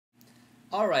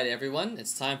Alright everyone,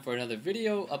 it's time for another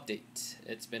video update.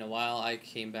 It's been a while. I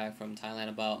came back from Thailand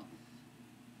about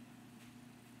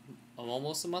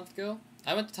almost a month ago.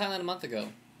 I went to Thailand a month ago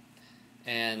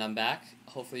and I'm back.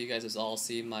 Hopefully you guys have all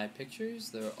seen my pictures.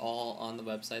 They're all on the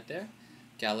website there,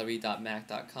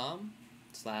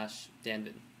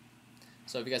 gallery.mac.com/danvin.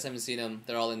 So if you guys haven't seen them,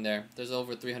 they're all in there. There's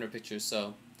over 300 pictures,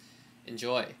 so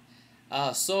enjoy.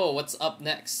 So what's up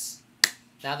next?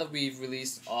 Now that we've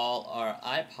released all our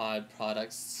iPod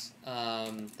products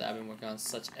that I've been working on,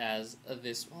 such as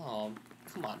this, oh,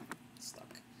 come on, it's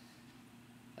stuck.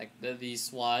 Like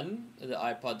this one, the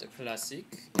iPod Classic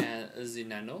and the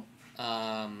Nano.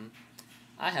 I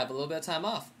have a little bit of time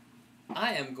off.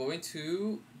 I am going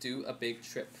to do a big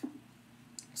trip.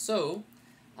 So,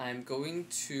 I'm going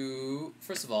to,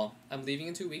 first of all, I'm leaving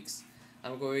in 2 weeks.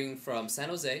 I'm going from San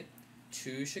Jose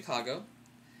to Chicago.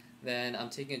 Then I'm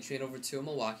taking a train over to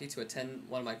Milwaukee to attend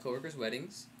one of my coworkers'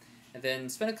 weddings. And then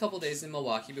spend a couple days in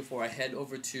Milwaukee before I head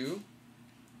over to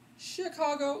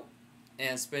Chicago.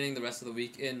 And spending the rest of the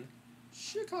week in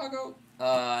Chicago.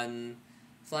 Flying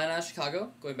out of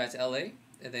Chicago, going back to LA.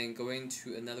 And then going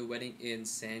to another wedding in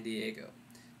San Diego.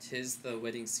 'Tis the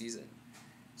wedding season.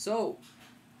 So,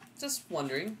 just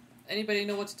wondering, anybody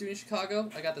know what to do in Chicago?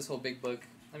 I got this whole big book.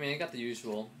 I mean, I got the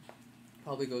usual.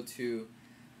 Probably go to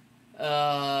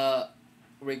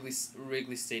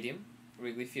Wrigley Stadium,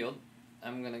 Wrigley Field.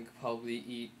 I'm gonna probably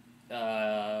eat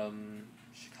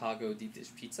Chicago deep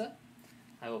dish pizza.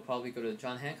 I will probably go to the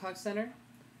John Hancock Center,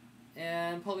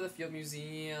 and probably the Field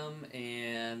Museum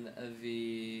and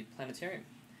the Planetarium.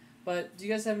 But do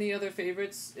you guys have any other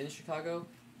favorites in Chicago?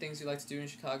 Things you like to do in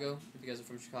Chicago? If you guys are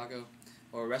from Chicago,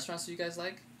 or restaurants you guys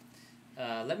like?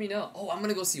 Let me know. Oh, I'm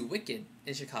gonna go see Wicked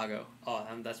in Chicago. Oh,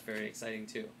 that's very exciting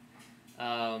too.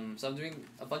 So I'm doing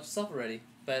a bunch of stuff already,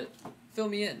 but fill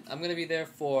me in. I'm gonna be there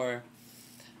from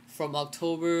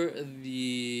October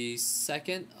the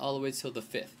 2nd all the way till the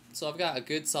 5th. So I've got a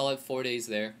good solid 4 days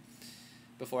there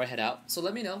before I head out. So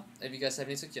let me know if you guys have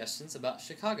any suggestions about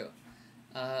Chicago.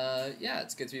 Yeah,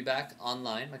 it's good to be back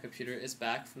online. My computer is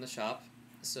back from the shop,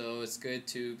 so it's good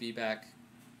to be back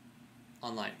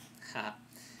online.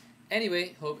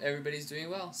 Anyway, hope everybody's doing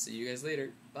well. See you guys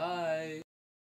later. Bye.